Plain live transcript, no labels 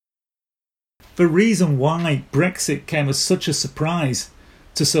the reason why Brexit came as such a surprise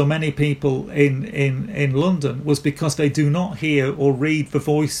to so many people in London was because they do not hear or read the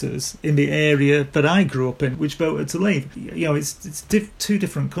voices in the area that I grew up in, which voted to leave. It's two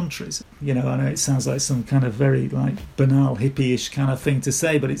different countries. I know it sounds like some kind of very banal hippie-ish kind of thing to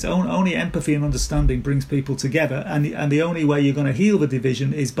say, but it's only empathy and understanding brings people together, and the only way you're going to heal the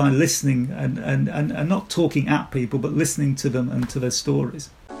division is by listening and not talking at people, but listening to them and to their stories.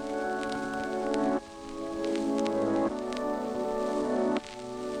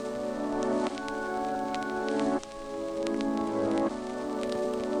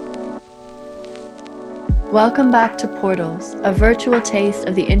 Welcome back to Portals, a virtual taste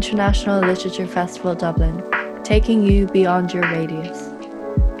of the International Literature Festival Dublin, taking you beyond your radius.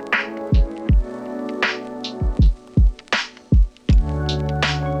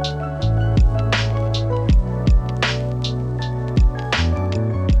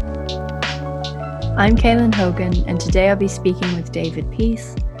 I'm Kaylin Hogan, and today I'll be speaking with David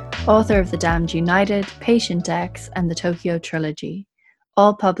Peace, author of The Damned United, Patient X, and the Tokyo Trilogy,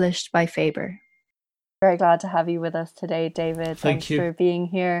 all published by Faber. Very glad to have you with us today, David. Thanks for being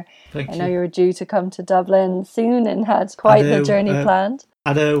here. I know you were due to come to Dublin soon and had quite the journey planned.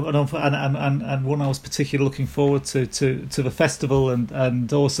 I know, and one I was particularly looking forward to the festival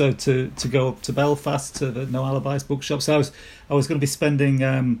and also to go up to Belfast to the No Alibis bookshop. So I was going to be spending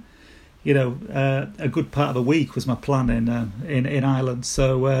a good part of the week was my plan in Ireland.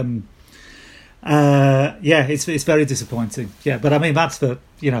 So it's very disappointing. Yeah, but I mean that's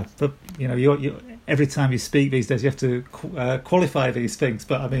you every time you speak these days you have to qualify these things.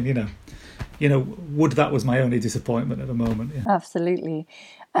 But I mean would that was my only disappointment at the moment. Yeah. Absolutely.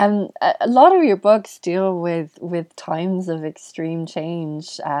 A lot of your books deal with times of extreme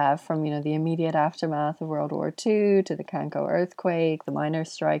change, from the immediate aftermath of World War II to the Canco earthquake, the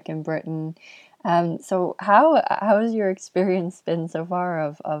miners' strike in Britain. So how has your experience been so far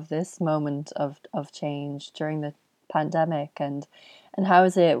of this moment of change during the pandemic, and how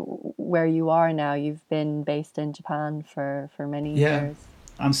is it where you are now? You've been based in Japan for many years.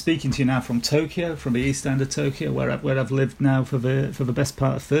 I'm speaking to you now from Tokyo, from the east end of Tokyo, where I've lived now for the best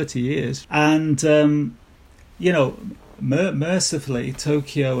part of 30 years. And mercifully,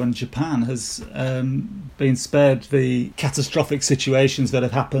 Tokyo and Japan has been spared the catastrophic situations that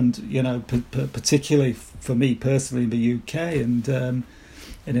have happened. Particularly for me personally in the UK and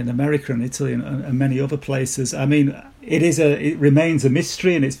in America and Italy and many other places. I mean, it remains a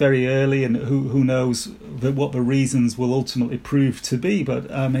mystery, and it's very early, and who knows what the reasons will ultimately prove to be.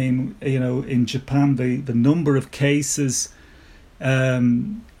 But I mean, in Japan, the number of cases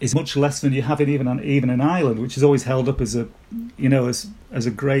is much less than you have even in Ireland, which is always held up as a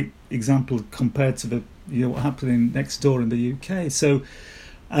great example compared to what happening next door in the UK. So,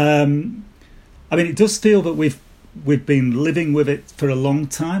 I mean, it does feel that we've been living with it for a long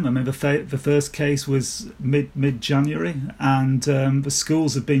time. I mean, the first case was mid-January, and the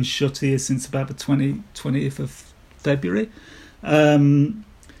schools have been shut here since about the 20th of February.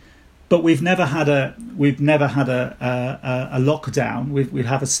 But we've never had a lockdown. We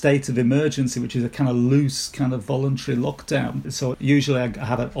have a state of emergency, which is a kind of loose, kind of voluntary lockdown. So usually I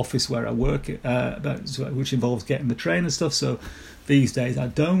have an office where I work, which involves getting the train and stuff. So these days I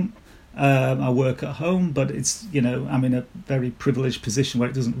don't. I work at home, but it's I'm in a very privileged position where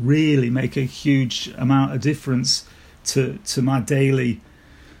it doesn't really make a huge amount of difference to my daily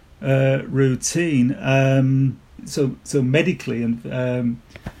routine. So medically, and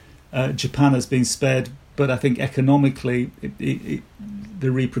Japan has been spared, but I think economically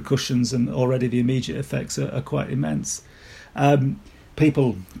the repercussions and already the immediate effects are quite immense.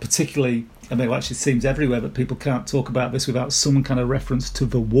 People, particularly, I mean, it actually seems everywhere that people can't talk about this without some kind of reference to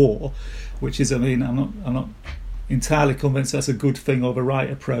the war, which is, I mean, I'm not entirely convinced that's a good thing or the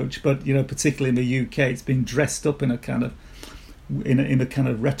right approach, but particularly in the UK, it's been dressed up in a kind of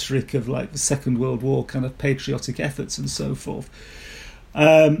rhetoric of like the Second World War kind of patriotic efforts and so forth.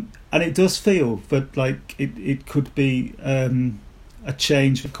 And it does feel that like it could be a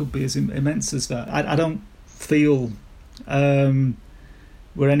change that could be as immense as that. I don't feel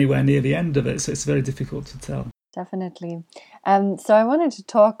we're anywhere near the end of it, so it's very difficult to tell. Definitely. So I wanted to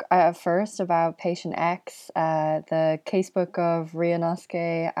talk first about Patient X, the casebook of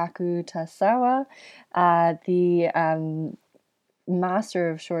Ryunosuke Akutasawa, the master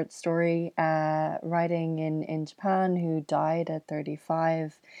of short story writing in Japan, who died at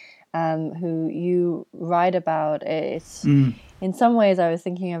 35, who you write about. in some ways I was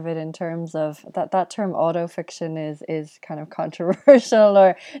thinking of it in terms of that term autofiction is kind of controversial,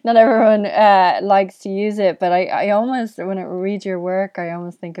 or not everyone likes to use it, but I almost, when I read your work, I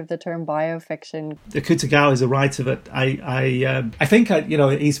almost think of the term biofiction. Akutagawa is a writer that I think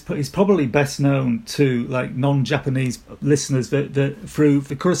he's probably best known to like non-Japanese listeners through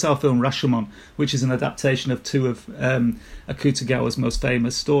the Kurosawa film Rashomon, which is an adaptation of two of Akutagawa's most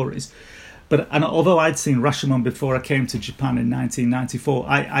famous stories. And although I'd seen Rashomon before I came to Japan in 1994,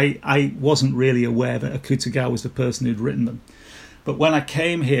 I wasn't really aware that Akutagawa was the person who'd written them. But when I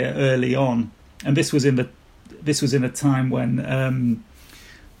came here early on, and this was in a time when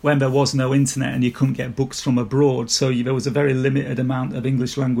there was no internet and you couldn't get books from abroad, so there was a very limited amount of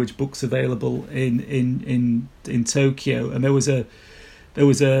English language books available in Tokyo, and there was a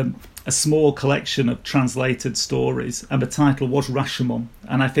small collection of translated stories, and the title was Rashomon,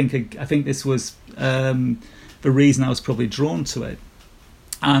 and I think this was the reason I was probably drawn to it,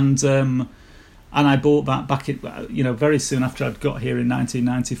 and I bought that back very soon after I'd got here in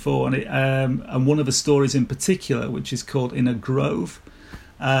 1994, and one of the stories in particular, which is called In a Grove,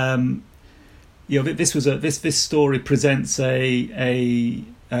 this story presents a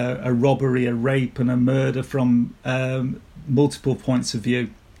robbery, a rape, and a murder from multiple points of view,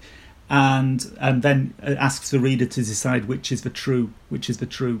 and then asks the reader to decide which is the true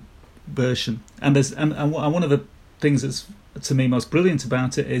version. And one of the things that's to me most brilliant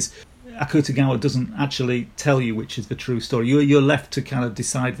about it is Akutagawa doesn't actually tell you which is the true story. You're left to kind of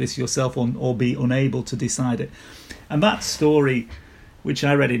decide this yourself, or be unable to decide it. And that story, which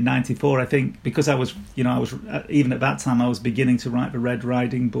I read in '94, I think, because I was even at that time I was beginning to write the Red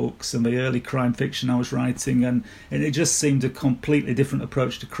Riding books and the early crime fiction I was writing, and it just seemed a completely different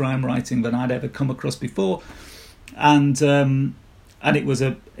approach to crime writing than I'd ever come across before, and it was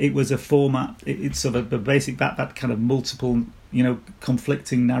a format. It's sort of the basic that kind of multiple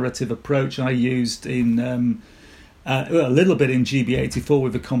conflicting narrative approach I used in. A little bit in GB84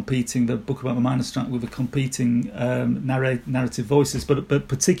 with the book about the miners' strike with the competing narrative voices, but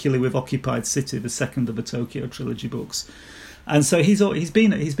particularly with Occupied City, the second of the Tokyo trilogy books. And so he's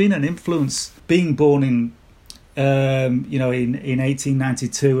been an influence, being born in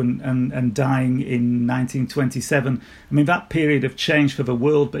 1892 and dying in 1927. I mean, that period of change for the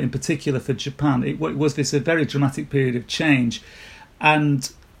world, but in particular for Japan, it was a very dramatic period of change,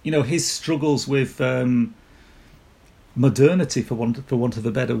 and his struggles with modernity, for want of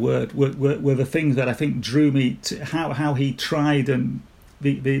a better word, were the things that I think drew me to how he tried, and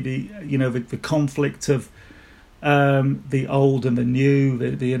the conflict of the old and the new,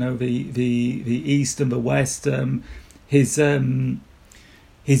 the East and the West, his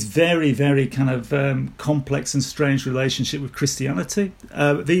very, very kind of complex and strange relationship with Christianity.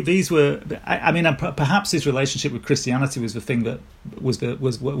 These were, perhaps his relationship with Christianity was the thing that was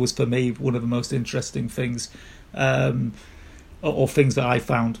for me one of the most interesting things, or things that I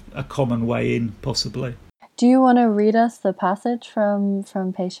found a common way in, possibly. Do you want to read us the passage from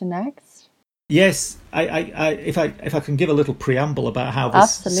Patient X? Yes, if I can give a little preamble about how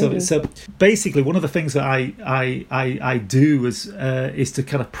this. Absolutely. So basically, one of the things that I do is to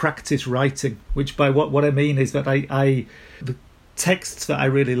kind of practice writing. Which by what I mean is that the texts that I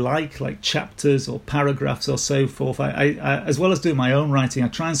really like chapters or paragraphs or so forth, I as well as doing my own writing, I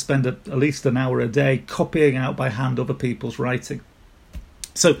try and spend at least an hour a day copying out by hand other people's writing.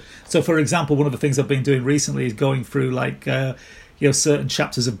 So for example, one of the things I've been doing recently is going through certain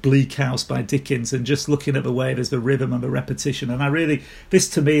chapters of Bleak House by Dickens and just looking at the way there's the rhythm and the repetition. And this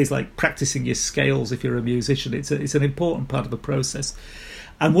to me is like practicing your scales if you're a musician. It's an important part of the process.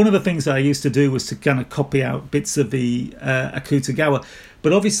 And one of the things that I used to do was to kind of copy out bits of the Akutagawa,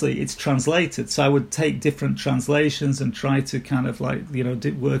 but obviously it's translated. So I would take different translations and try to kind of work.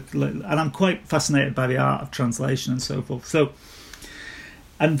 And I'm quite fascinated by the art of translation and so forth. So,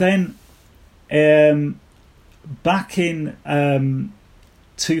 and then back in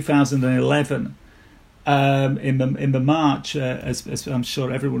 2011, in the March, as I'm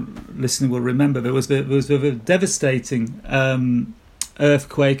sure everyone listening will remember, there was the devastating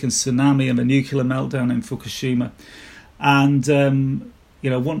earthquake and tsunami and the nuclear meltdown in Fukushima, and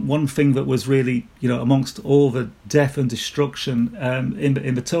one thing that was really amongst all the death and destruction in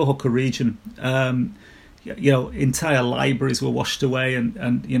the Tohoku region, entire libraries were washed away,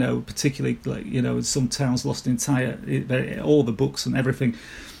 and particularly some towns lost all the books and everything,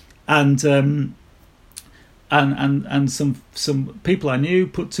 and some people I knew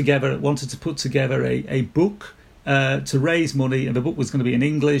wanted to put together a book to raise money, and the book was going to be in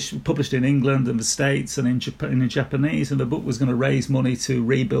English, published in England and the States and in Japanese, and the book was going to raise money to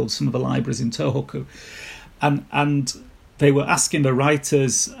rebuild some of the libraries in Tohoku, and they were asking the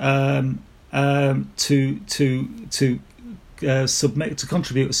writers to submit, to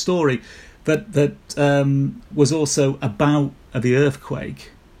contribute a story that was also about the earthquake,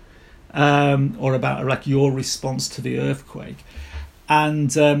 or about like your response to the earthquake,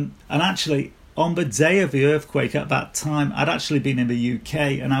 and actually on the day of the earthquake at that time, I'd actually been in the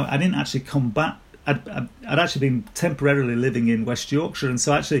UK, and I didn't actually come back. I'd actually been temporarily living in West Yorkshire, and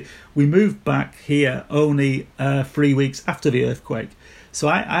so actually we moved back here only 3 weeks after the earthquake. So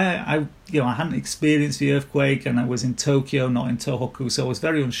I hadn't experienced the earthquake, and I was in Tokyo, not in Tohoku, so I was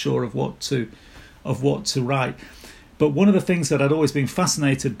very unsure of what to write. But one of the things that I'd always been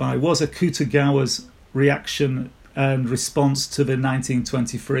fascinated by was Akutagawa's reaction and response to the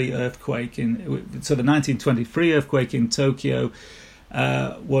 1923 earthquake. So the 1923 earthquake in Tokyo,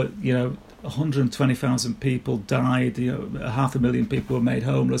 120,000 people died. 500,000 people were made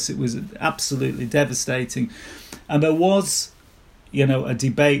homeless. It was absolutely devastating, and there was, a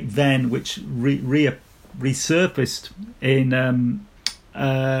debate then which resurfaced in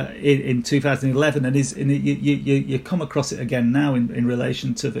 2011, and you come across it again now in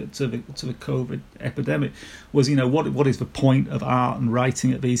relation to the COVID epidemic. Was what is the point of art and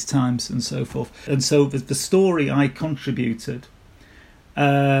writing at these times and so forth? And so the story I contributed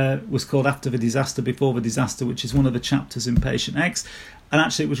was called After the Disaster, Before the Disaster, which is one of the chapters in Patient X. And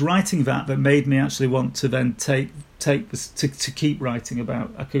actually, it was writing that made me actually want to then take this to keep writing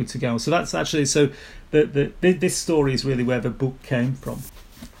about Akutagawa. So that's actually this story is really where the book came from.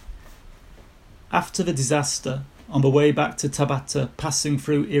 After the disaster, on the way back to Tabata, passing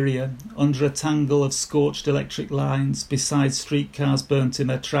through Iria, under a tangle of scorched electric lines, beside streetcars burnt in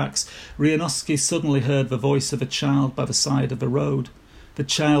their tracks, Rianovsky suddenly heard the voice of a child by the side of the road. The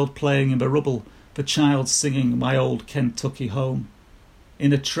child playing in the rubble, the child singing My Old Kentucky Home.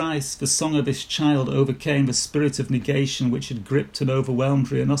 In a trice, the song of this child overcame the spirit of negation which had gripped and overwhelmed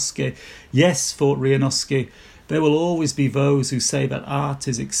Rianovsky. Yes, thought Rianovsky, there will always be those who say that art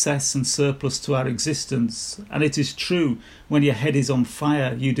is excess and surplus to our existence, and it is true, when your head is on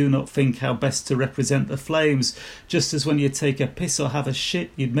fire, you do not think how best to represent the flames, just as when you take a piss or have a shit,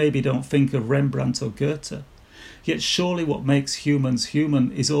 you maybe don't think of Rembrandt or Goethe. Yet surely what makes humans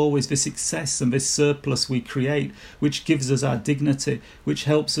human is always this excess and this surplus we create, which gives us our dignity, which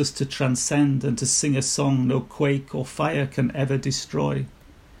helps us to transcend and to sing a song no quake or fire can ever destroy.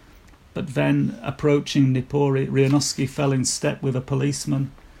 But then, approaching Nippori, Rianovsky fell in step with a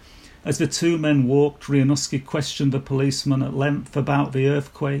policeman. As the two men walked, Rianovsky questioned the policeman at length about the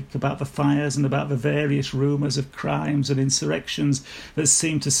earthquake, about the fires, and about the various rumours of crimes and insurrections that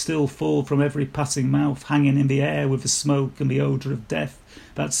seemed to still fall from every passing mouth, hanging in the air with the smoke and the odour of death,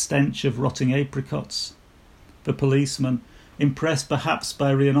 that stench of rotting apricots. The policeman, impressed perhaps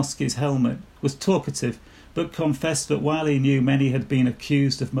by Rianovsky's helmet, was talkative, but confessed that while he knew many had been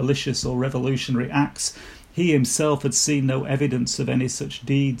accused of malicious or revolutionary acts, he himself had seen no evidence of any such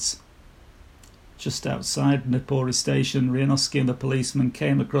deeds. Just outside Nippori station, Rianovsky and the policeman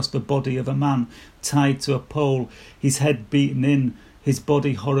came across the body of a man tied to a pole, his head beaten in, his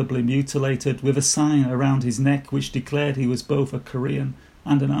body horribly mutilated, with a sign around his neck which declared he was both a Korean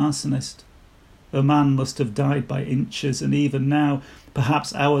and an arsonist. The man must have died by inches, and even now,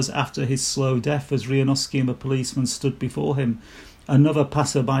 perhaps hours after his slow death, as Rianovsky and the policeman stood before him, another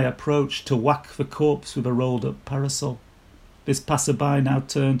passerby approached to whack the corpse with a rolled-up parasol. This passerby now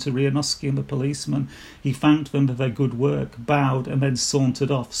turned to Rianovsky and the policeman. He thanked them for their good work, bowed, and then sauntered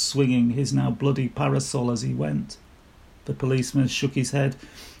off, swinging his now bloody parasol as he went. The policeman shook his head.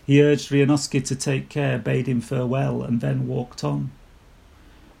 He urged Rianovsky to take care, bade him farewell, and then walked on.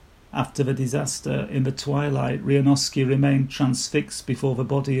 After the disaster, in the twilight, Rianovsky remained transfixed before the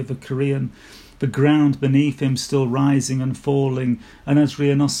body of a Korean, the ground beneath him still rising and falling, and as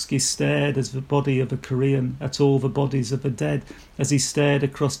Rianovsky stared as the body of a Korean at all the bodies of the dead, as he stared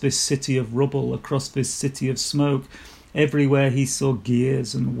across this city of rubble, across this city of smoke, everywhere he saw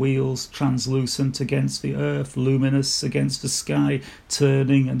gears and wheels translucent against the earth, luminous against the sky,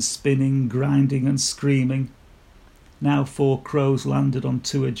 turning and spinning, grinding and screaming. Now 4 crows landed on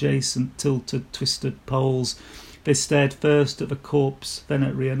 2 adjacent tilted, twisted poles. They stared first at the corpse, then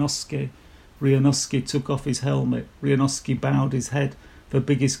at Rianovsky. Rianovsky took off his helmet. Rianovsky bowed his head. The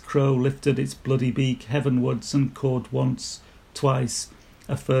biggest crow lifted its bloody beak heavenwards and cawed once, twice,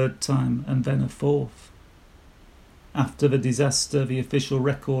 a third time, and then a fourth. After the disaster, the official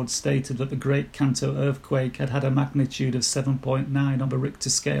record stated that the Great Kanto earthquake had had a magnitude of 7.9 on the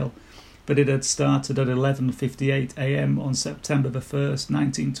Richter scale, but it had started at 11:58 a.m. on September the 1st,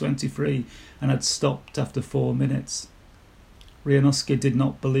 1923, and had stopped after 4 minutes. Rianovsky did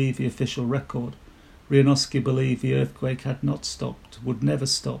not believe the official record. Rianosky believed the earthquake had not stopped, would never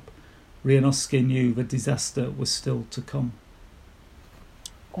stop. Rianosky knew the disaster was still to come.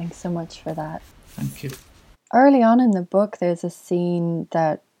 Thanks so much for that. Thank you. Early on in the book, there's a scene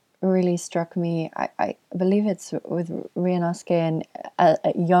that really struck me. I believe it's with Rianosky and a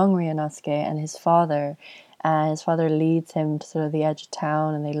young Rianosky and his father. His father leads him to sort of the edge of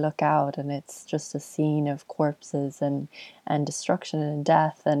town, and they look out, and it's just a scene of corpses and destruction and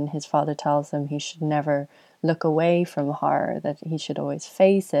death. And his father tells him he should never look away from horror, that he should always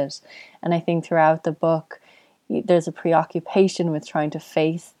face it. And I think throughout the book, there's a preoccupation with trying to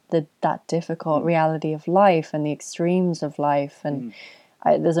face that difficult reality of life and the extremes of life. And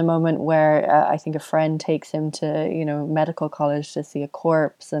there's a moment where I think a friend takes him to, medical college to see a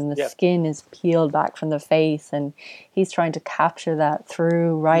corpse, and the skin is peeled back from the face, and he's trying to capture that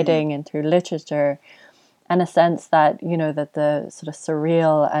through writing and through literature, and a sense that, that the sort of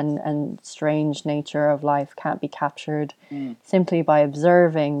surreal and strange nature of life can't be captured simply by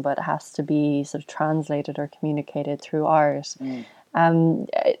observing, but has to be sort of translated or communicated through art. How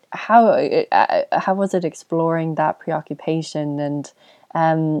was it exploring that preoccupation, and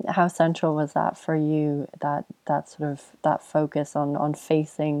how central was that for you, that focus on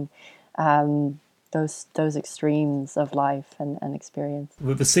facing those extremes of life and experience?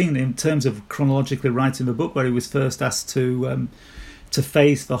 With the scene in terms of chronologically writing the book, where he was first asked to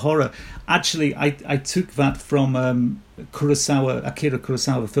face the horror, actually I took that from Akira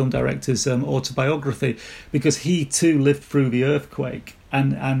Kurosawa, the film director's autobiography, because he too lived through the earthquake.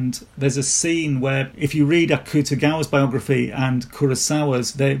 And there's a scene where, if you read Akutagawa's biography and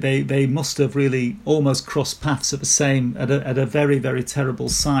Kurosawa's, they must have really almost crossed paths at a very, very terrible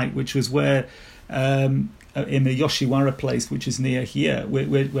site, which was where in the Yoshiwara place, which is near here,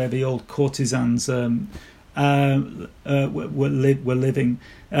 where the old courtesans were living.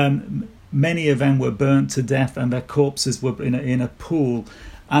 Many of them were burnt to death, and their corpses were in a pool.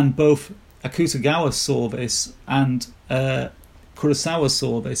 And both Akutagawa saw this and Kurosawa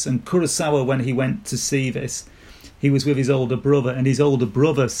saw this. And Kurosawa, when he went to see this, he was with his older brother, and his older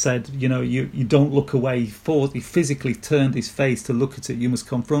brother said, you don't look away. He physically turned his face to look at it. You must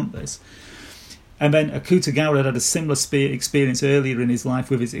confront this. And then Akutagawa had a similar experience earlier in his life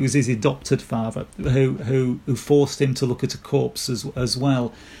with it was his adopted father who forced him to look at a corpse as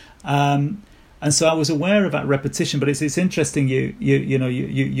well. And so I was aware of that repetition, but it's interesting you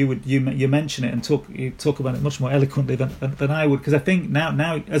mention it and talk about it much more eloquently than I would, because I think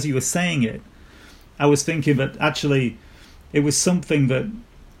now as you were saying it, I was thinking that actually it was something that,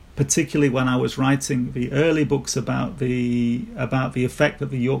 particularly when I was writing the early books about the effect that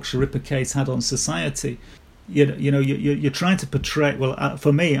the Yorkshire Ripper case had on society, you're trying to portray. Well,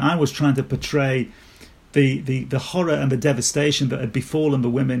 for me, I was trying to portray the horror and the devastation that had befallen the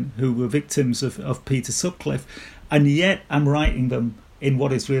women who were victims of Peter Sutcliffe, and yet I'm writing them in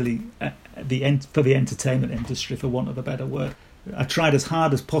what is really for the entertainment industry, for want of a better word. I tried as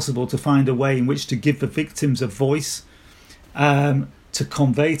hard as possible to find a way in which to give the victims a voice, to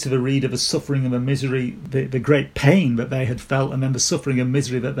convey to the reader the suffering and the misery, the great pain that they had felt, and then the suffering and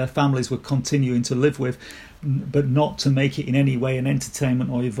misery that their families were continuing to live with, but not to make it in any way an entertainment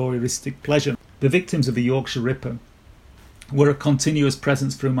or a voyeuristic pleasure. The victims of the Yorkshire Ripper were a continuous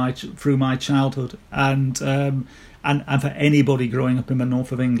presence through my childhood, and for anybody growing up in the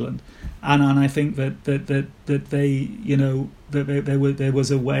north of England, and I think that they there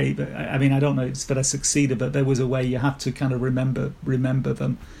was a way that, I mean, I don't know if I succeeded, but there was a way you have to kind of remember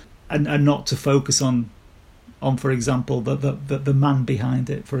them, and not to focus on for example the man behind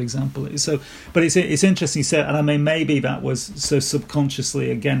it, for example. So, but it's interesting. So, and I mean, maybe that was so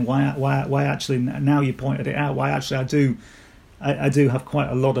subconsciously again why actually, now you pointed it out, why actually I do have quite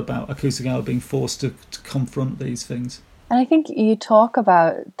a lot about Akutagawa being forced to confront these things. And I think you talk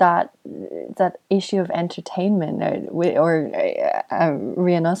about that issue of entertainment, or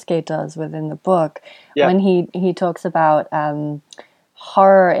Rianosky does within the book, when he talks about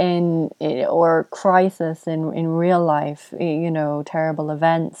horror or crisis in real life, terrible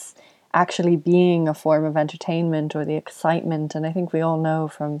events actually being a form of entertainment, or the excitement. And I think we all know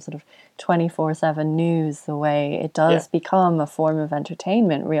from sort of 24/7 news the way it does become a form of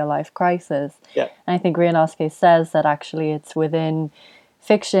entertainment, real life crisis. And I think Rianosky says that actually it's within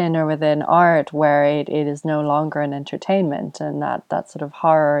fiction or within art where it is no longer an entertainment, and that sort of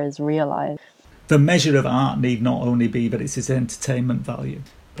horror is realized. The measure of art need not only be that it's its entertainment value.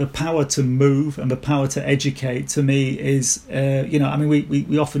 The power to move and the power to educate, to me, is I mean,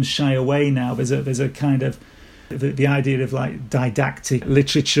 we often shy away now. There's a kind of the idea of like didactic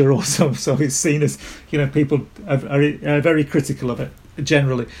literature, or so it's seen as, people are very critical of it.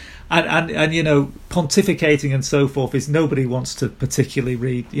 generally. And pontificating and so forth is, nobody wants to particularly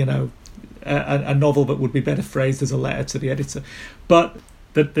read, a novel that would be better phrased as a letter to the editor. But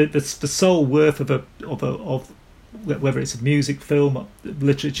the sole worth of whether it's a music, film,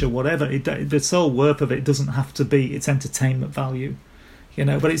 literature, whatever, the sole worth of it doesn't have to be its entertainment value,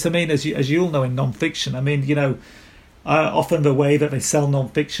 But it's, as you all know, in non-fiction, often the way that they sell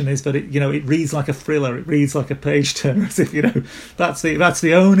non-fiction is that it reads like a thriller, it reads like a page turner, as if that's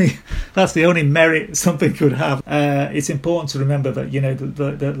the only merit something could have. It's important to remember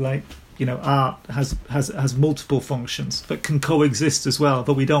that art has multiple functions that can coexist as well,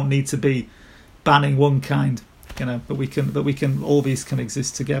 but we don't need to be banning one kind, but we can all these can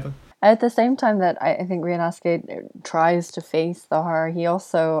exist together. At the same time that I think Rianosky tries to face the horror, he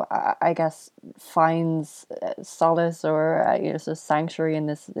also, I guess, finds solace or sort of sanctuary in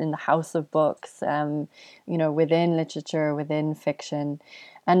the house of books, within literature, within fiction,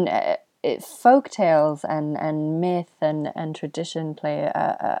 and folk tales and myth and tradition play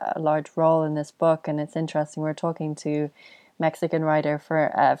a large role in this book. And it's interesting, we're talking to Mexican writer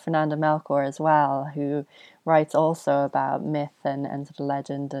Fernanda Melchor as well, who writes also about myth and sort of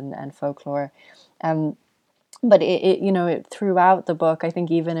legend and folklore. But it throughout the book, I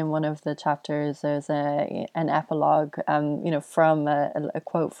think even in one of the chapters, there's an epilogue, from a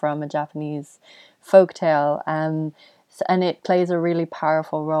quote from a Japanese folktale, and it plays a really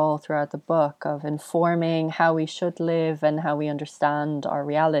powerful role throughout the book of informing how we should live and how we understand our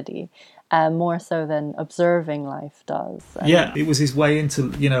reality. More so than observing life does. Yeah, it was his way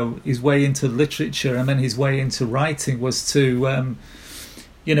into literature, and then his way into writing was to,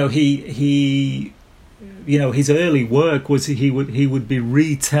 his early work was he would be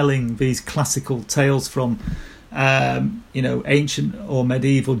retelling these classical tales from, ancient or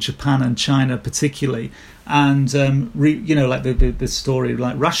medieval Japan and China particularly, and like the story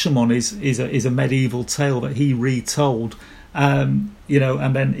like Rashomon is a medieval tale that he retold. And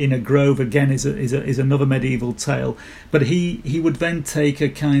then In a Grove again is another medieval tale, but he would then take a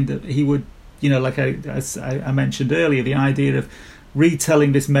kind of, he would, as I mentioned earlier, the idea of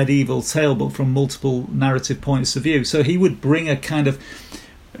retelling this medieval tale but from multiple narrative points of view. So he would bring a kind of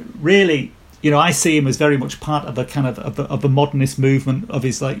really, I see him as very much part of the kind of the modernist movement of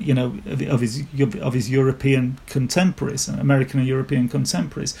his of his European contemporaries, American and European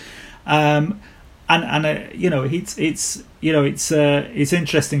contemporaries. It's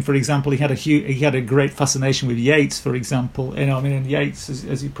interesting. For example, he had a great fascination with Yeats. For example, and Yeats,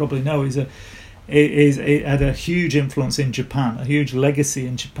 as you probably know, had a huge influence in Japan, a huge legacy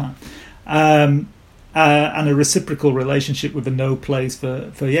in Japan, and a reciprocal relationship with the No plays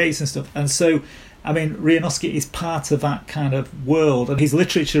for Yeats and stuff. And so, Rianosky is part of that kind of world, and his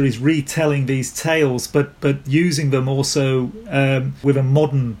literature is retelling these tales, but using them also with a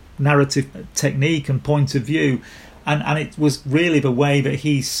modern narrative technique and point of view, and it was really the way that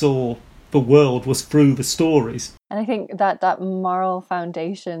he saw the world was through the stories. And I think that moral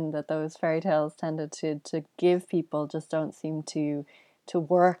foundation that those fairy tales tended to give people just don't seem to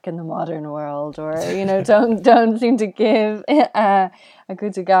work in the modern world, or don't seem to give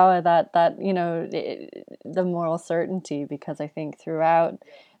Akutagawa that the moral certainty, because I think throughout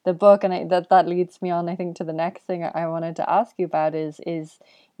the book, and that leads me on, I think, to the next thing I wanted to ask you about is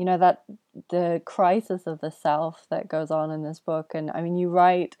that the crisis of the self that goes on in this book. And you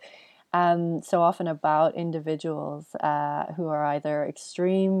write so often about individuals who are either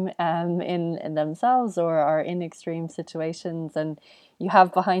extreme in themselves or are in extreme situations. And you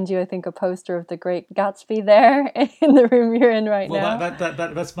have behind you, I think, a poster of The Great Gatsby there in the room you're in now.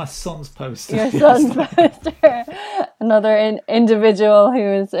 That's my son's poster. Your son's poster. Another individual who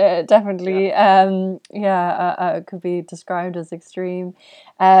is definitely, could be described as extreme.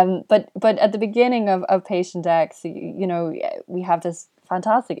 But at the beginning of Patient X, we have this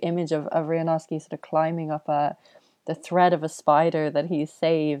fantastic image of Rianosky sort of climbing up the thread of a spider that he's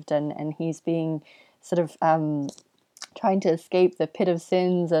saved, and he's being sort of trying to escape the pit of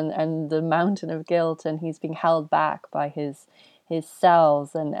sins and the mountain of guilt, and he's being held back by his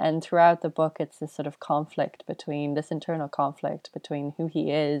cells, and throughout the book it's this sort of internal conflict between who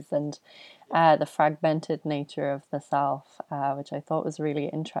he is and the fragmented nature of the self, which I thought was really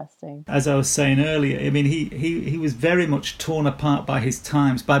interesting. As I was saying earlier, he was very much torn apart by his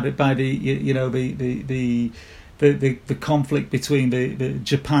times, by the conflict between the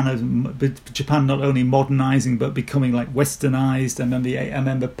Japan not only modernizing but becoming like westernized, and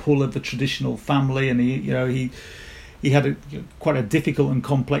then the pull of the traditional family, and he had quite a difficult and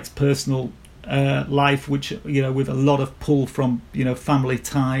complex personal life, which with a lot of pull from family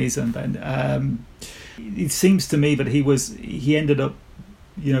ties, and it seems to me that he ended up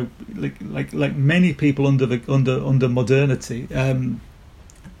like many people under modernity,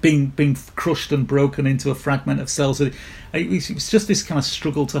 being crushed and broken into a fragment of cells. It's just this kind of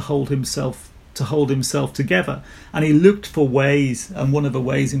struggle to hold himself together, and he looked for ways, and one of the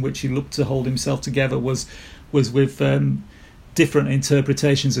ways in which he looked to hold himself together was with different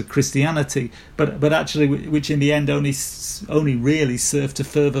interpretations of Christianity, but actually which in the end only really served to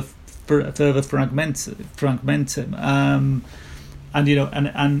further fragment him,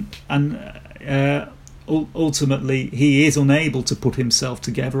 ultimately he is unable to put himself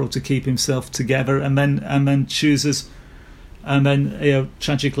together or to keep himself together, and then chooses,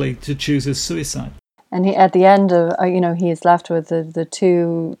 tragically, to chooses suicide. And he, at the end of, he is left with the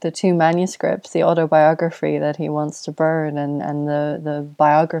two manuscripts, the autobiography that he wants to burn, and the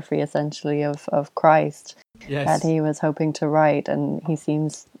biography essentially of Christ, yes, that he was hoping to write, and he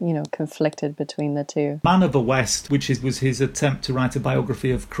seems, conflicted between the two. Man of the West, which was his attempt to write a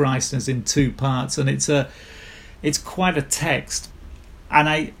biography of Christ, is in 2 parts, and it's quite a text, and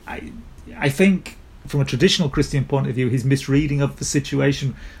I think from a traditional Christian point of view, his misreading of the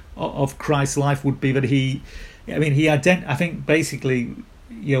situation of Christ's life would be that I think basically,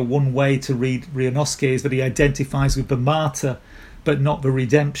 one way to read Wronowski is that he identifies with the martyr, but not the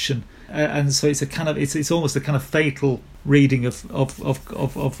redemption, and so it's almost a kind of fatal reading of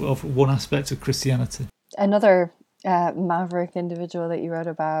one aspect of Christianity. Another maverick individual that you wrote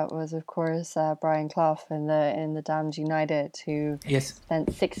about was, of course, Brian Clough in the Damned United, who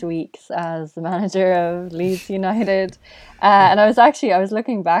spent 6 weeks as the manager of Leeds United. And I was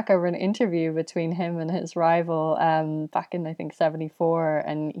looking back over an interview between him and his rival back in, I think, 1974,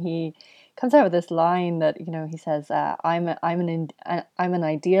 and he comes out with this line that, he says, I'm an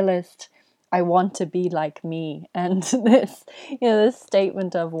idealist. I want to be like me. And this, this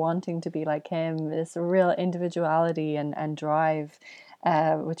statement of wanting to be like him, this real individuality and drive,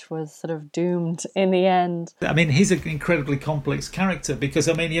 which was sort of doomed in the end. He's an incredibly complex character because,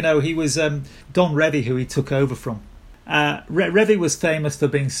 he was Don Revie, who he took over from. Revie was famous for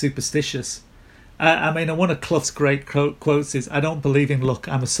being superstitious. One of Clough's great quotes is, "I don't believe in luck,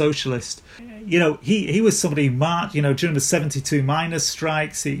 I'm a socialist." He was somebody who marched, during the 72 miners'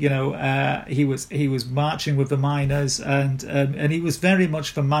 strikes, he was marching with the miners, and he was very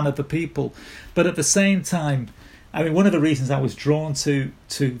much the man of the people. But at the same time, one of the reasons I was drawn to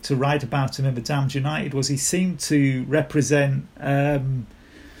write about him in The Damned United was he seemed to represent,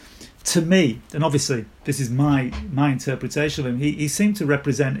 to me, and obviously this is my interpretation of him, he seemed to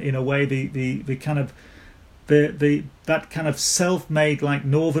represent in a way the kind of that kind of self-made, like,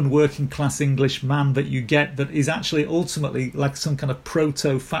 northern working class English man that you get, that is actually ultimately like some kind of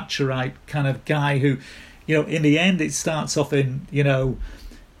proto-Thatcherite kind of guy who, in the end it starts off in,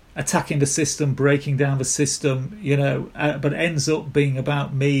 attacking the system, breaking down the system, but ends up being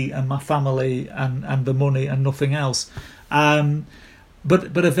about me and my family and the money and nothing else.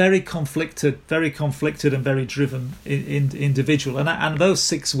 But a very conflicted and very driven individual. And those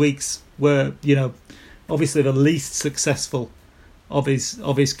 6 weeks were, obviously the least successful of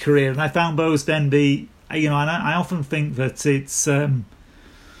his career. And I found those then and I often think that it's the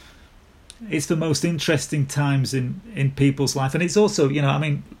most interesting times in people's life. And it's also,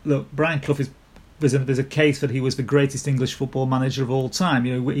 look, Brian Clough there's a case that he was the greatest English football manager of all time.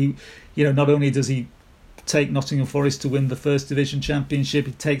 Not only does he take Nottingham Forest to win the First Division Championship,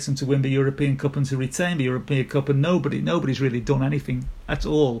 he takes them to win the European Cup and to retain the European Cup, and nobody's really done anything at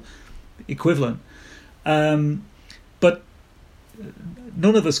all equivalent. But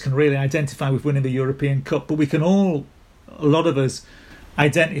none of us can really identify with winning the European Cup, but we can a lot of us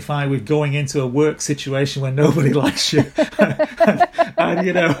identify with going into a work situation where nobody likes you, and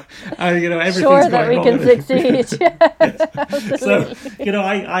everything's sure that going we can succeed. Yeah, so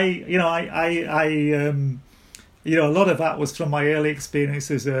a lot of that was from my early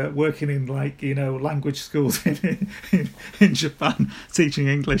experiences working in language schools in Japan, teaching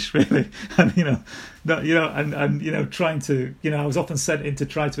English, really, and trying to I was often sent in to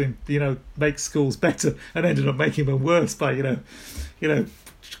try to make schools better, and ended up making them worse by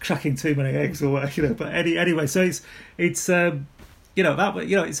cracking too many eggs or whatever. But anyway, so it's I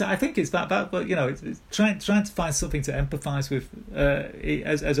think it's that, but it's trying to find something to empathise with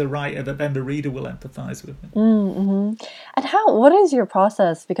as a writer that then the reader will empathise with. Mm-hmm. And what is your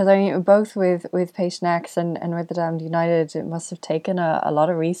process? Because both with Patient X and with The Damned United, it must have taken a lot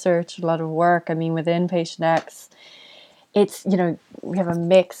of research, a lot of work. Within Patient X, it's we have a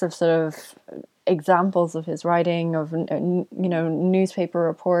mix of sort of examples of his writing, of newspaper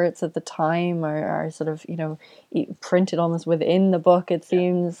reports at the time are sort of printed almost within the book, it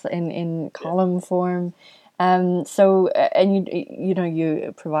seems, in column form, And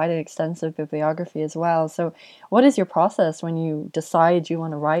you provided extensive bibliography as well. So what is your process when you decide you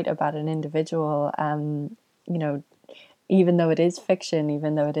want to write about an individual, even though it is fiction,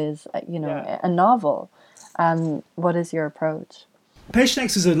 even though it is, a novel? What is your approach? Patient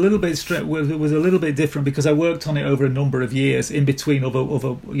X was a little bit was a little bit different because I worked on it over a number of years in between other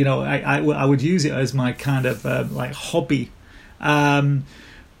I would use it as my kind of like hobby.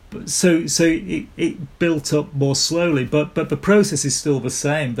 So it built up more slowly, but the process is still the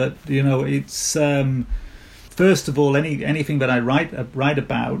same. That it's first of all, anything that I write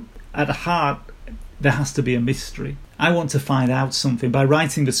about, at the heart there has to be a mystery. I want to find out something. By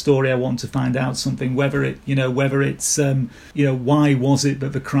writing the story, I want to find out something. Whether it's why was it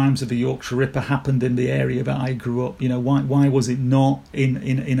that the crimes of the Yorkshire Ripper happened in the area that I grew up? Why was it not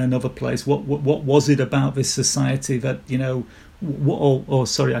in another place? What was it about this society that I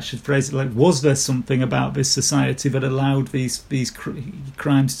should phrase it like, was there something about this society that allowed these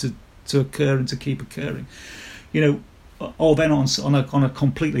crimes to occur and to keep occurring? Or then on a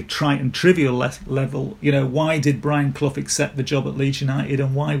completely trite and trivial level, why did Brian Clough accept the job at Leeds United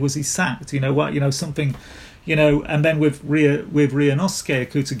and why was he sacked? Something, and then with Ryunosuke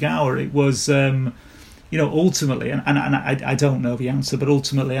Akutagawa, it was, ultimately, and I don't know the answer, but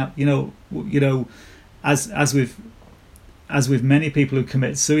ultimately, as with many people who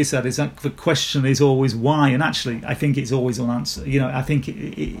commit suicide, is that the question is always why, and actually I think it's always unanswered. I think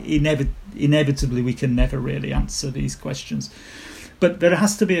inevitably we can never really answer these questions, but there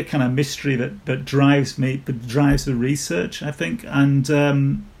has to be a kind of mystery that drives the research, I think, and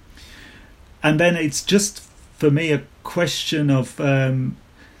then it's just for me a question of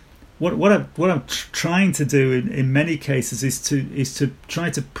what I'm trying to do in many cases is to try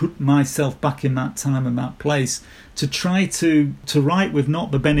to put myself back in that time and that place, to try to write with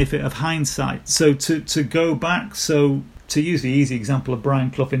not the benefit of hindsight. So to go back, so to use the easy example of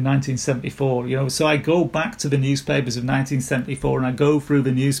Brian Clough in 1974, so I go back to the newspapers of 1974 and I go through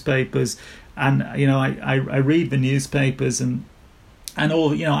the newspapers and I read the newspapers and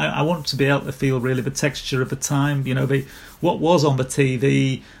all, I want to be able to feel really the texture of the time, what was on the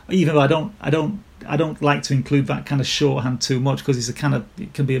TV, even though I don't like to include that kind of shorthand too much because it can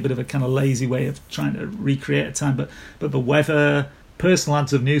be a bit of a kind of lazy way of trying to recreate a time, but the weather, personal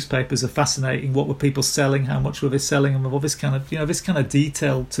ads of newspapers are fascinating. What were people selling? How much were they selling? And all this kind of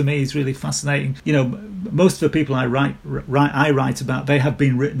detail to me is really fascinating. Most of the people I write about, they have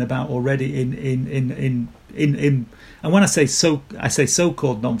been written about already in and when I say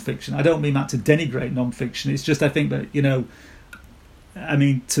so-called non-fiction, I don't mean that to denigrate non-fiction. It's just I think that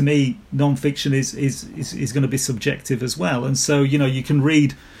to me, non-fiction is going to be subjective as well, and so you can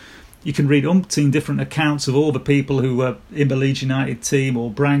read umpteen different accounts of all the people who were in the Leeds United team,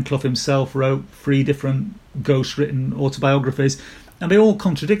 or Brian Clough himself wrote 3 different ghost-written autobiographies, and they all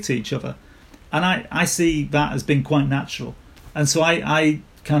contradict each other, and I see that as being quite natural, and so I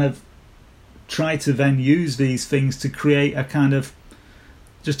kind of try to then use these things to create a kind of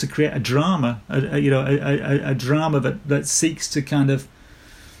a drama, a drama that seeks to kind of,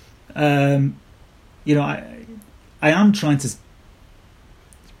 I am trying to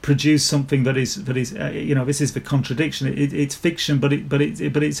produce something that is this is the contradiction. It's fiction, but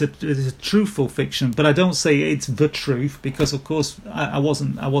it's a truthful fiction. But I don't say it's the truth because, of course, I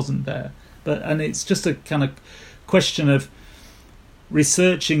wasn't there. And it's just a kind of question of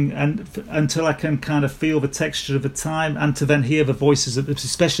researching until I can kind of feel the texture of the time, and to then hear the voices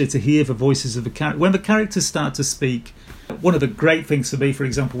especially to hear the voices of the character when the characters start to speak. One of the great things for me, for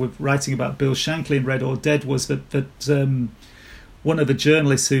example, with writing about Bill Shankly in Red or Dead, was that one of the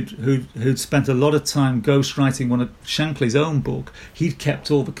journalists who'd spent a lot of time ghostwriting one of Shankly's own book, he'd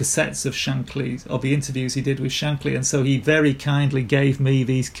kept all the cassettes of the interviews he did with Shankly, and so he very kindly gave me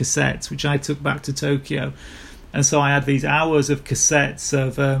these cassettes, which I took back to Tokyo. And so I had these hours of cassettes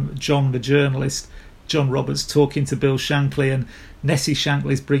of John, the journalist, John Roberts, talking to Bill Shankly, and Nessie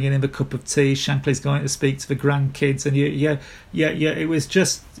Shankly's bringing him a cup of tea. Shankly's going to speak to the grandkids, and it was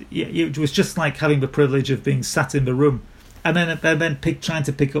just like having the privilege of being sat in the room, and then trying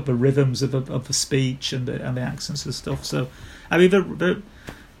to pick up the rhythms of the speech and the accents and stuff. So, I mean,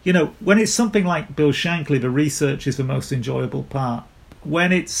 when it's something like Bill Shankly, the research is the most enjoyable part.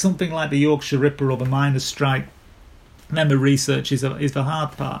 When it's something like the Yorkshire Ripper or the miners' strike, then the research is the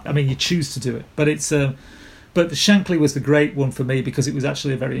hard part. I mean, you choose to do it, but but Shankly was the great one for me because it was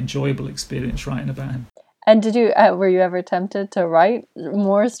actually a very enjoyable experience writing about him. And were you ever tempted to write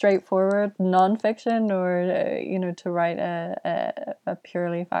more straightforward non-fiction, or to write a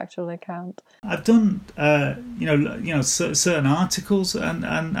purely factual account? I've done certain articles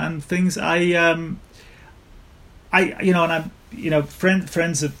and things. and I'm,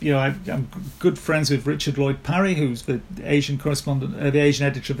 friends of, I'm good friends with Richard Lloyd Parry, who's the Asian correspondent, the Asian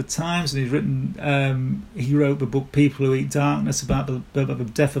editor of the Times, and he wrote the book People Who Eat Darkness about the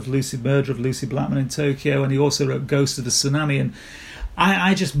death of murder of Lucy Blackman in Tokyo, and he also wrote Ghost of the Tsunami, and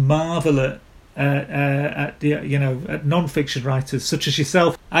I just marvel at non-fiction writers such as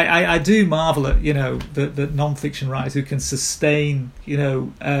yourself. I do marvel at the non-fiction writers who can sustain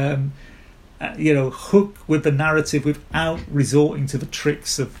hook with the narrative without resorting to the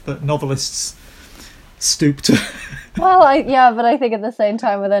tricks that novelists stoop to. Well, but I think at the same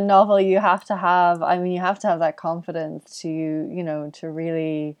time with a novel you have to have that confidence to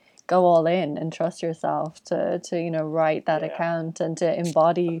really go all in and trust yourself to write that account and to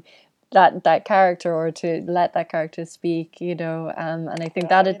embody that character, or to let that character speak, and I think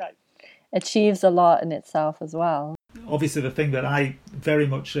that achieves a lot in itself as well. Obviously, the thing that I very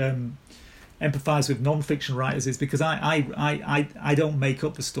much empathise with non-fiction writers is because I don't make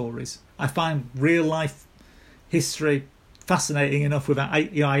up the stories. I find real life history fascinating enough without. I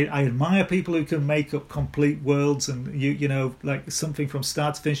admire people who can make up complete worlds and like something from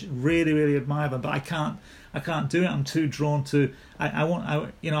start to finish. Really, really admire them, but I can't do it. I'm too drawn to.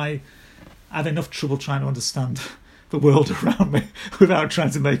 I have enough trouble trying to understand the world around me without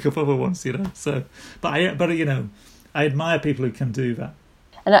trying to make up other ones. So, but I admire people who can do that.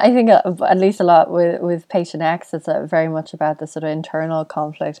 And I think at least a lot with Patient X, it's very much about the sort of internal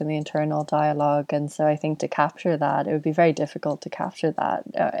conflict and the internal dialogue. And so I think to capture that, it would be very difficult to capture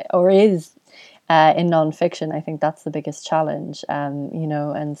that, or is in nonfiction. I think that's the biggest challenge,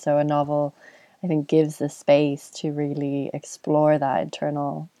 and so a novel, I think, gives the space to really explore that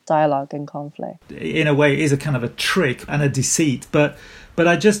internal dialogue and conflict. In a way, it is a kind of a trick and a deceit, but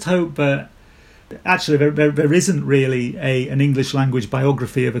I just hope that actually there isn't really an English language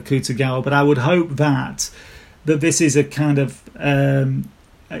biography of Akutagawa, but I would hope that this is a kind of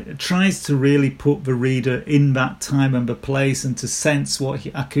tries to really put the reader in that time and the place and to sense what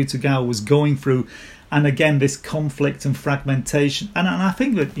Akutagawa was going through, and again this conflict and fragmentation, and I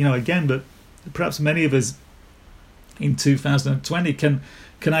think that again that perhaps many of us in 2020 can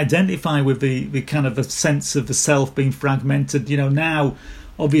identify with the kind of a sense of the self being fragmented. Now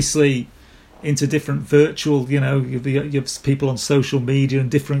obviously into different virtual, you have people on social media and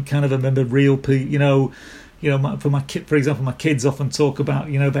different kind of, I remember real people, for example, my kids often talk about,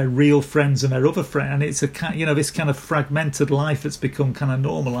 their real friends and their other friend, and it's a kind, this kind of fragmented life that's become kind of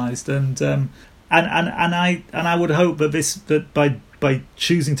normalized, and I would hope that by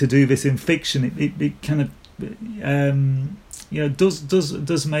choosing to do this in fiction, it kind of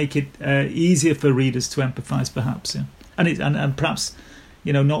does make it easier for readers to empathise, perhaps, and perhaps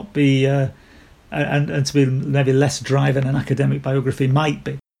not be and to be maybe less dry than an academic biography might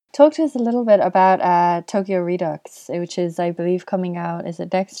be. Talk to us a little bit about Tokyo Redux, which is, I believe, coming out. Is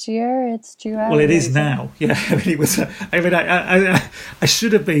it next year? It's due out. Well, it is now. Yeah, it was. I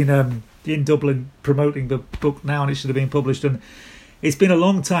should have been in Dublin promoting the book now, and it should have been published. And it's been a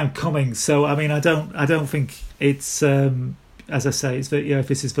long time coming. So I don't think it's as I say, it's that if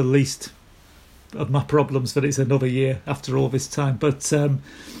this is the least of my problems, that it's another year after all this time. But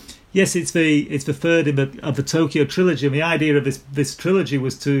yes, it's the third of the Tokyo trilogy, and the idea of this trilogy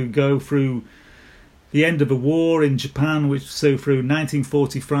was to go through the end of the war in Japan, through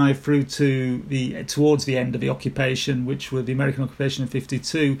 1945 through to towards the end of the occupation, which were the American occupation in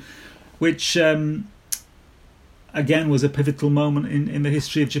 1952, which again was a pivotal moment in the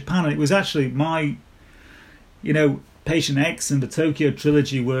history of Japan. And it was actually my, Patient X and the Tokyo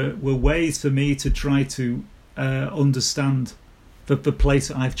trilogy were ways for me to try to understand the place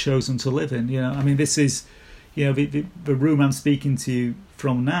that I've chosen to live in. This is, the room I'm speaking to you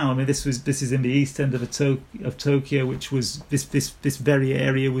from now. This is in the east end of Tokyo, which was this very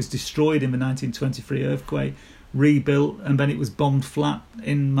area was destroyed in the 1923 earthquake, rebuilt, and then it was bombed flat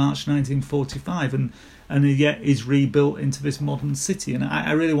in March 1945, and yet is rebuilt into this modern city. And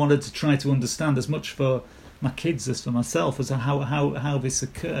I really wanted to try to understand, as much for my kids as for myself, as to how this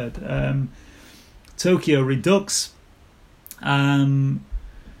occurred. Tokyo Redux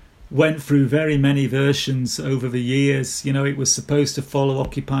went through very many versions over the years. It was supposed to follow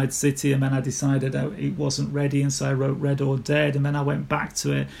Occupied City, and then I decided it wasn't ready, and so I wrote Red or Dead, and then I went back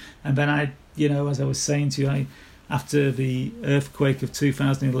to it, and then I, as I was saying to you, after the earthquake of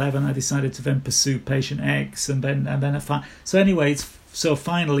 2011, I decided to then pursue Patient X, and then so anyway, so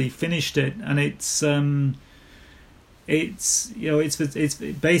finally finished it, and it's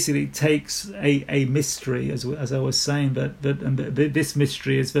basically takes a mystery, as I was saying, but this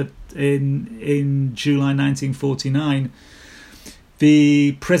mystery is that in July 1949,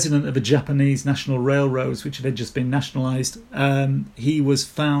 the president of the Japanese National Railroads, which had just been nationalised.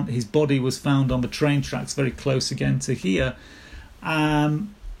 His body was found on the train tracks very close again to here. And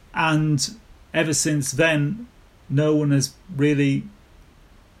ever since then, no one has really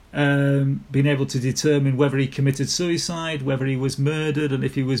been able to determine whether he committed suicide, whether he was murdered, and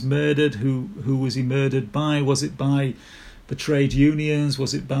if he was murdered, who was he murdered by? Was it by the trade unions?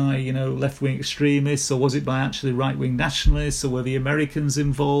 Was it by left-wing extremists, or was it by actually right-wing nationalists, or were the Americans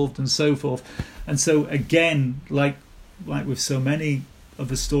involved, and so forth? And so again, like with so many of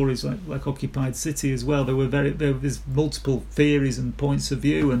the stories, like Occupied City as well, there's multiple theories and points of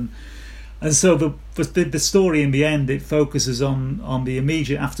view, and so the story in the end, it focuses on the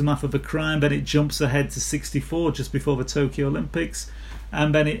immediate aftermath of the crime. Then it jumps ahead to 1964, just before the Tokyo Olympics,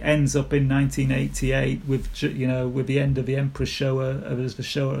 and then it ends up in 1988 with the end of the Emperor Showa, as the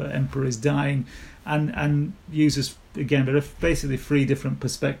Showa Emperor is dying, and uses again there are basically three different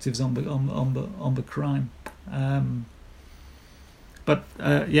perspectives on the crime. But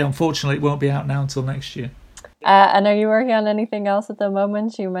unfortunately, it won't be out now until next year. And are you working on anything else at the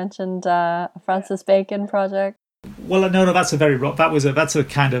moment? You mentioned a Francis Bacon project. Well, no, that's a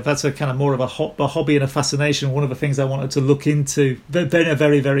kind of more of a hobby and a fascination. One of the things I wanted to look into, then a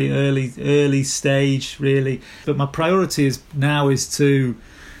very, very early stage, really. But my priority is to.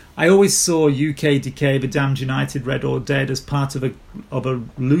 I always saw UK Decay, The Damned United, Red or Dead as part of a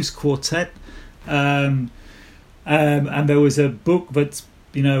loose quartet, and there was a book that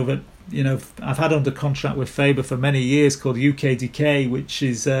I've had under contract with Faber for many years called UK Decay, which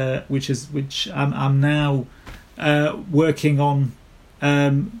I'm now working on,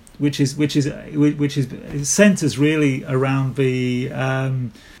 which centres really around the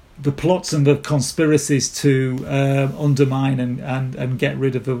plots and the conspiracies to undermine and get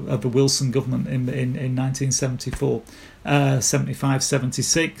rid of the Wilson government in 1974, 75,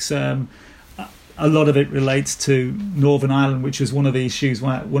 76. A lot of it relates to Northern Ireland, which was one of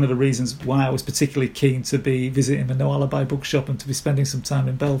the reasons why I was particularly keen to be visiting the No Alibi bookshop and to be spending some time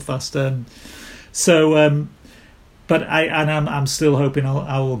in Belfast. But I'm still hoping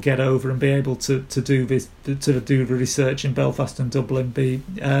I will get over and be able to do this, to do the research in Belfast and Dublin,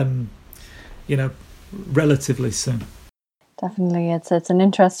 relatively soon. Definitely, it's an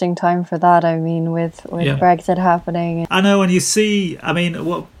interesting time for that. I mean, with Brexit happening. I know, and you see, I mean,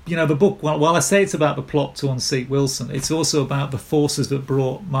 the book. While I say it's about the plot to unseat Wilson, it's also about the forces that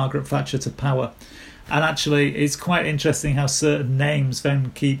brought Margaret Thatcher to power. And actually, it's quite interesting how certain names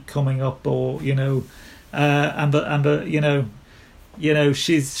then keep coming up, or she's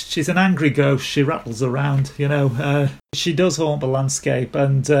an angry ghost. She rattles around, she does haunt the landscape,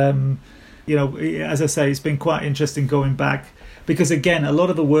 and. As I say, it's been quite interesting going back, because again, a lot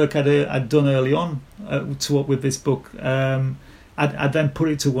of the work I'd done early on with this book, I'd then put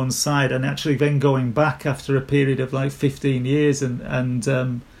it to one side, and actually then going back after a period of like 15 years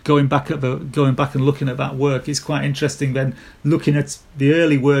and going back and looking at that work, it's quite interesting then looking at the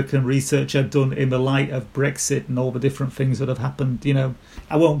early work and research I'd done in the light of Brexit and all the different things that have happened.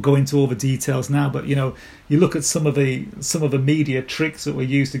 I won't go into all the details now, but you look at some of the media tricks that were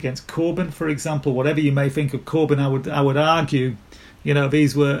used against Corbyn, for example. Whatever you may think of Corbyn, I would argue,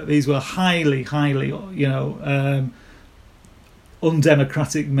 these were highly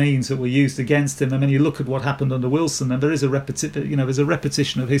undemocratic means that were used against him. And then you look at what happened under Wilson, and there is a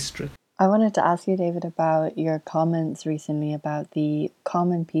repetition of history. I wanted to ask you, David, about your comments recently about the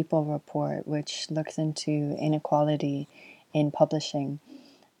Common People report, which looks into inequality in publishing.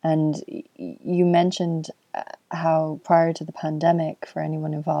 And you mentioned how prior to the pandemic, for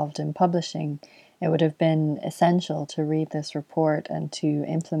anyone involved in publishing, it would have been essential to read this report and to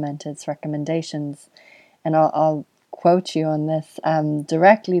implement its recommendations. And I'll quote you on this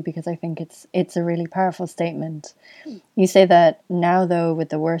directly, because I think it's a really powerful statement. You say that now, though, with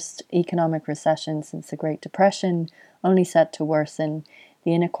the worst economic recession since the Great Depression only set to worsen,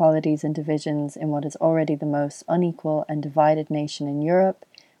 the inequalities and divisions in what is already the most unequal and divided nation in Europe,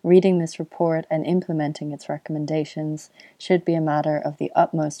 reading this report and implementing its recommendations should be a matter of the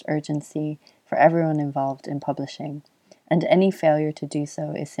utmost urgency for everyone involved in publishing. And any failure to do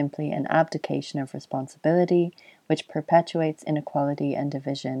so is simply an abdication of responsibility, which perpetuates inequality and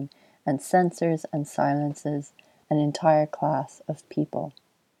division, and censors and silences an entire class of people.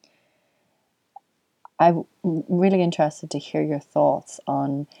 I'm really interested to hear your thoughts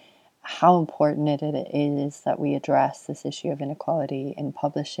on how important it is that we address this issue of inequality in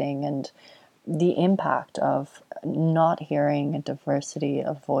publishing, and the impact of not hearing a diversity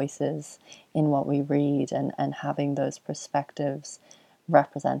of voices in what we read and having those perspectives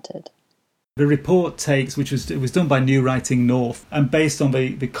represented. The report takes, it was done by New Writing North, and based on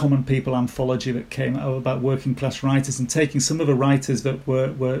the Common People anthology that came out about working class writers, and taking some of the writers that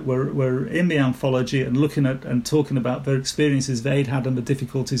were in the anthology and looking at and talking about their experiences they'd had and the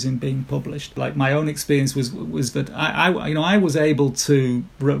difficulties in being published. Like my own experience was that I was able to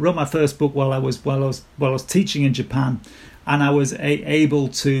write my first book while I was teaching in Japan. And I was able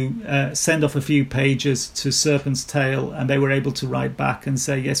to send off a few pages to Serpent's Tail, and they were able to write back and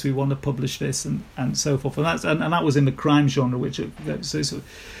say, yes, we want to publish this, and so forth. And that was in the crime genre,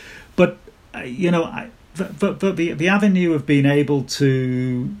 but the avenue of being able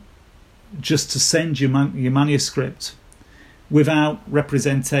to just to send your manuscript without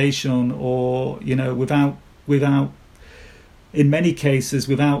representation, or without in many cases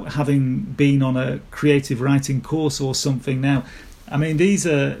without having been on a creative writing course or something. Now, these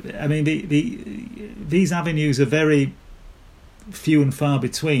avenues are very few and far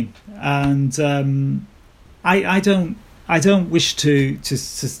between, and I don't wish to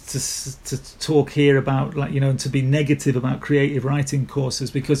talk here about to be negative about creative writing courses,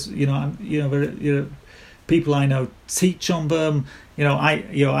 because people I know teach on them. I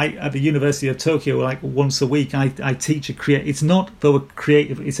at the University of Tokyo, like once a week, I teach it's not though a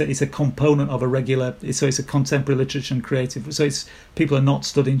creative. It's a component of a regular. So it's a contemporary literature and creative. So it's people are not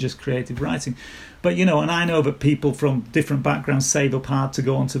studying just creative writing, but and I know that people from different backgrounds save up hard to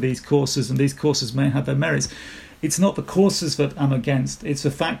go onto these courses, and these courses may have their merits. It's not the courses that I'm against. It's the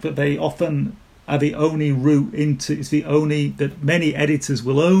fact that they often are the only route into. It's the only that many editors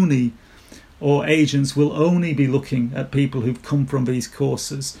will only, or agents will only be looking at people who've come from these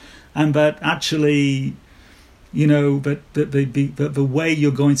courses, and that actually, that the way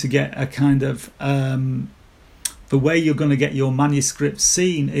you're going to get a kind of the way you're going to get your manuscript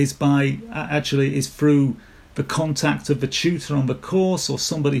seen is through the contact of the tutor on the course, or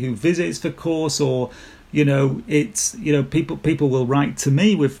somebody who visits the course, or people will write to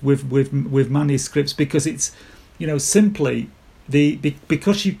me with manuscripts, because it's simply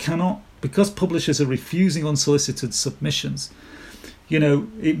because publishers are refusing unsolicited submissions.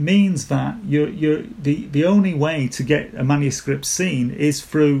 It means that you're the only way to get a manuscript seen is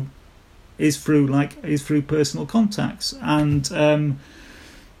through personal contacts, and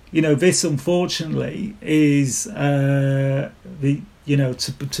this unfortunately is to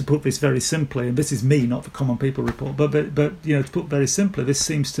put this very simply, and this is me, not the Common People report, but to put very simply, this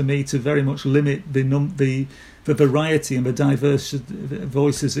seems to me to very much limit the variety and the diverse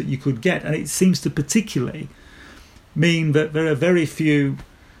voices that you could get, and it seems to particularly mean that there are very few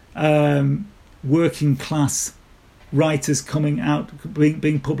working class writers coming out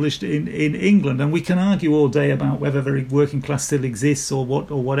being published in England. And we can argue all day about whether very working class still exists or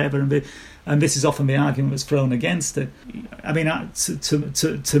whatever, and this is often the argument that's thrown against it.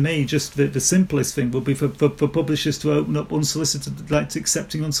 To me, just the simplest thing would be for publishers to open up unsolicited, to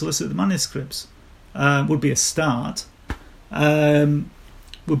accepting unsolicited manuscripts. Would be a start.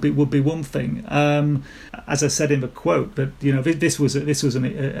 Would be one thing. As I said in the quote, that this was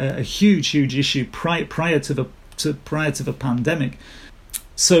a huge issue prior to the pandemic.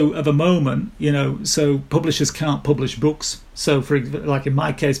 So at the moment, so publishers can't publish books. So like in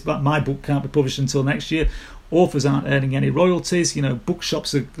my case, my book can't be published until next year. Authors aren't earning any royalties.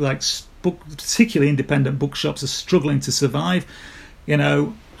 Bookshops are particularly independent bookshops are struggling to survive.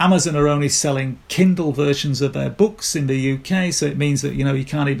 Amazon are only selling Kindle versions of their books in the UK, so it means that you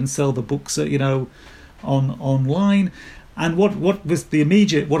can't even sell the books online. And what was the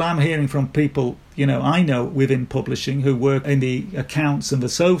immediate? What I'm hearing from people I know within publishing who work in the accounts and the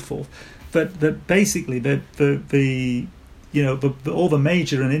so forth, that basically all the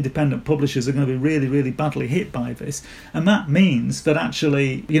major and independent publishers are going to be really, really badly hit by this. And that means that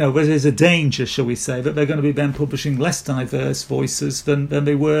actually, there's a danger, shall we say, that they're going to be then publishing less diverse voices than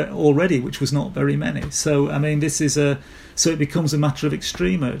they were already, which was not very many. So, so it becomes a matter of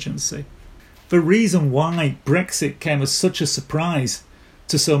extreme urgency. The reason why Brexit came as such a surprise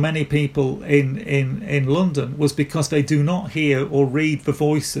to so many people in London was because they do not hear or read the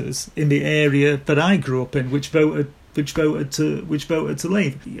voices in the area that I grew up in, which voted to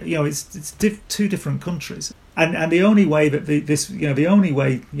leave. It's two different countries, and the only way that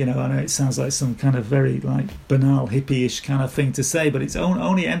I know it sounds like some kind of very banal hippie-ish kind of thing to say, but it's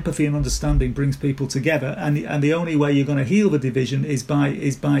only empathy and understanding brings people together, and the only way you're going to heal the division is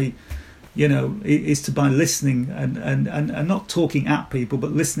by listening and not talking at people,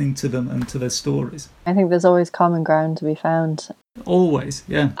 but listening to them and to their stories. I think there's always common ground to be found. Always,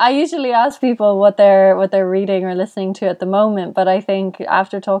 yeah. I usually ask people what they're reading or listening to at the moment, but I think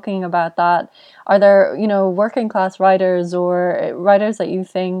after talking about that, are there, working class writers or writers that you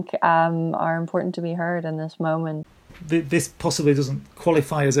think are important to be heard in this moment? This possibly doesn't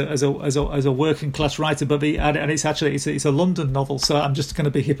qualify as a working class writer, but it's a London novel, so I'm just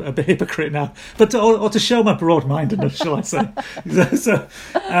going to be a hypocrite now. But to show my broad mindedness, shall I say?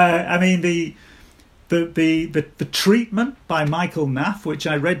 I mean the Treatment by Michael Naff, which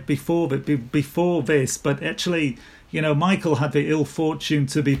I read before this, but actually, Michael had the ill fortune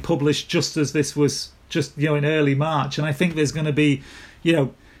to be published just as this was just in early March, and I think there's going to be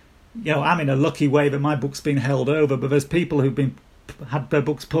I'm in a lucky way that my book's been held over, but there's people who've had their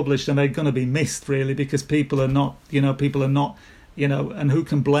books published and they're going to be missed really because people are not, and who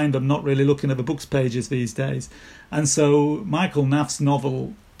can blame them not really looking at the books pages these days. And so Michael Naff's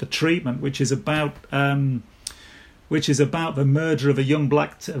novel, The Treatment, which is about the murder of a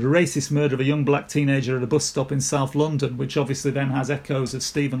racist murder of a young black teenager at a bus stop in South London, which obviously then has echoes of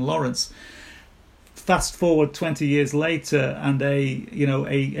Stephen Lawrence. Fast forward 20 years later, and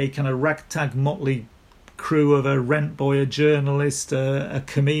a kind of ragtag motley crew of a rent boy, a journalist, a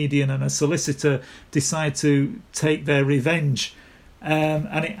comedian, and a solicitor decide to take their revenge. And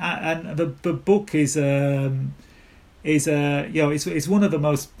the book is it's one of the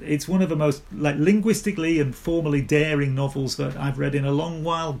most like linguistically and formally daring novels that I've read in a long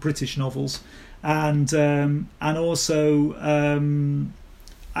while, British novels, and also.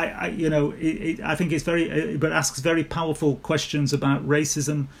 I think it's but asks very powerful questions about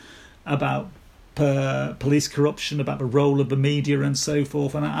racism, about police corruption, about the role of the media, and so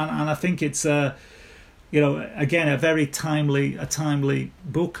forth. And I think it's again a very timely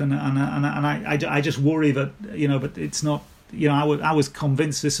book. And I just worry that but it's not. I was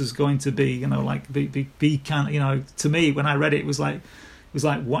convinced this was going to be be kind. To me, when I read it, it was like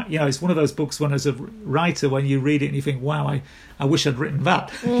what it's one of those books when as a writer when you read it and you think, wow, I wish I'd written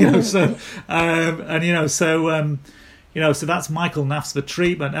that. So that's Michael Naff's The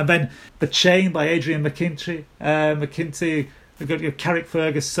Treatment, and then The Chain by Adrian McKinty. We've got Carrick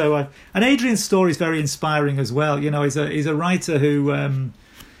Fergus. And Adrian's story is very inspiring as well. He's a writer who.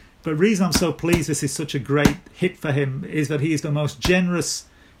 But the reason I'm so pleased this is such a great hit for him is that he's the most generous.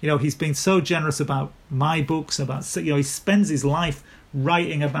 He's been so generous about my books. He spends his life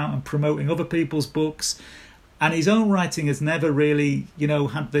writing about and promoting other people's books, and his own writing has never really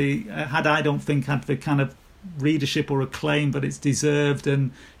had the kind of readership or acclaim that it's deserved.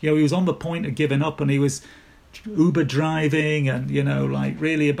 And he was on the point of giving up, and he was Uber driving and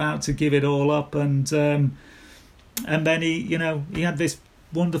really about to give it all up, and then he had this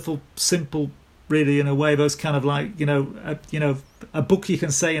wonderful, simple, really in a way, those kind of a book you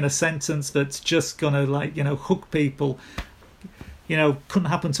can say in a sentence that's just gonna hook people. Couldn't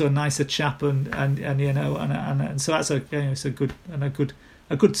happen to a nicer chap, and so that's it's a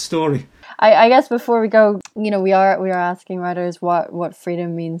good story. I guess before we go, we are asking writers what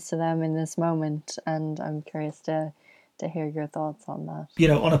freedom means to them in this moment, and I'm curious to hear your thoughts on that.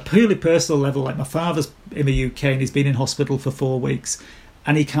 On a purely personal level, like my father's in the UK and he's been in hospital for 4 weeks,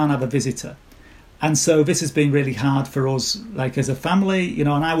 and he can't have a visitor. And so this has been really hard for us, as a family, and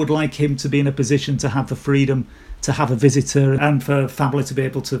I would like him to be in a position to have the freedom to have a visitor and for family to be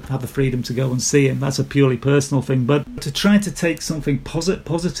able to have the freedom to go and see him. That's a purely personal thing. But to try to take something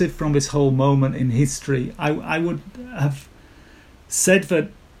positive from this whole moment in history, I would have said that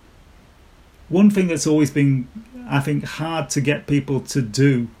one thing that's always been, I think, hard to get people to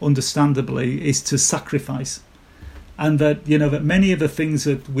do, understandably, is to sacrifice. And that, that many of the things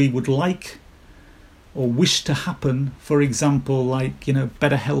that we would like or wish to happen, for example,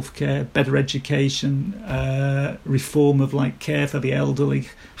 better healthcare, better education, reform of care for the elderly,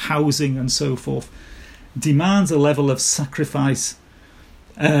 housing and so forth, demands a level of sacrifice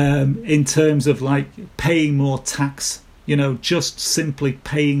in terms of paying more tax, just simply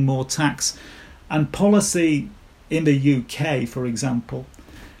paying more tax. And policy in the UK, for example,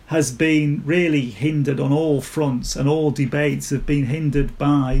 has been really hindered on all fronts, and all debates have been hindered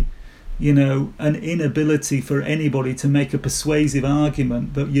by an inability for anybody to make a persuasive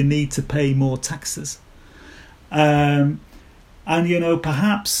argument that you need to pay more taxes. And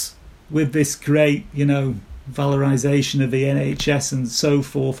perhaps with this great, valorization of the NHS and so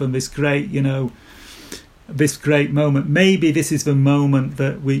forth, and this great moment, maybe this is the moment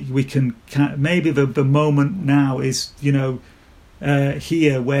that we can, maybe the moment now is,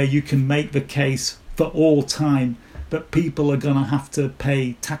 here where you can make the case for all time that people are going to have to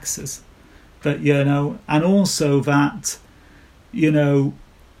pay taxes. That and also that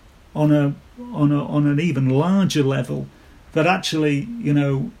on an even larger level, that actually,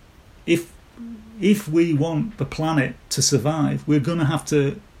 if we want the planet to survive, we're going to have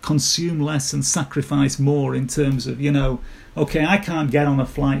to consume less and sacrifice more in terms of, okay, I can't get on a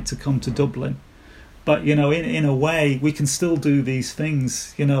flight to come to Dublin, but in a way we can still do these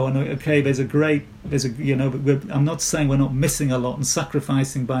things, and okay, I'm not saying we're not missing a lot and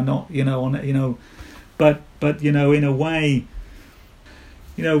sacrificing by not, but in a way,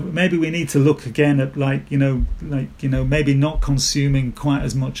 maybe we need to look again at maybe not consuming quite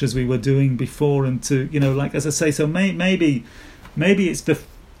as much as we were doing before, and to, as I say, so maybe it's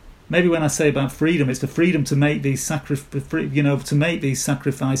maybe when I say about freedom, it's the freedom to make these sacrifices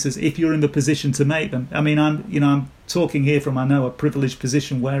if you're in the position to make them. I mean, I'm talking here from, I know, a privileged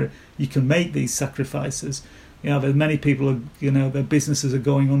position where you can make these sacrifices. There's many people who, their businesses are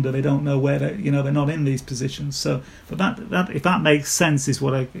going under. They don't know where they're not in these positions. So, but that if that makes sense, is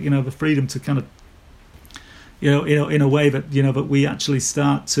what the freedom to kind of, in a way that, that we actually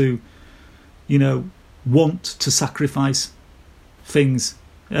start to, want to sacrifice things,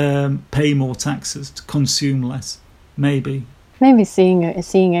 pay more taxes, to consume less, maybe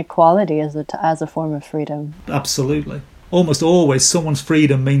seeing equality as a form of freedom. Absolutely. Almost always, someone's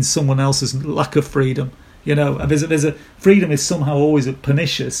freedom means someone else's lack of freedom. There's a freedom is somehow always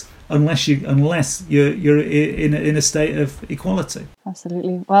pernicious unless you're in a state of equality.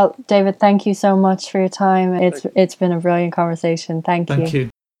 Absolutely. Well, David, thank you so much for your time. It's been a brilliant conversation. Thank you.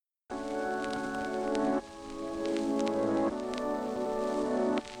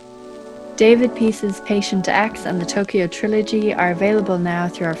 David Peace's Patient X and the Tokyo Trilogy are available now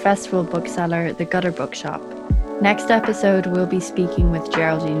through our festival bookseller, The Gutter Bookshop. Next episode, we'll be speaking with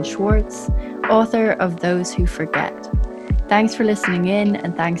Geraldine Schwartz, author of Those Who Forget. Thanks for listening in,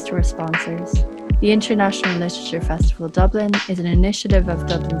 and thanks to our sponsors. The International Literature Festival Dublin is an initiative of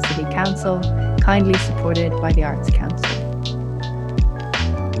Dublin City Council, kindly supported by the Arts Council.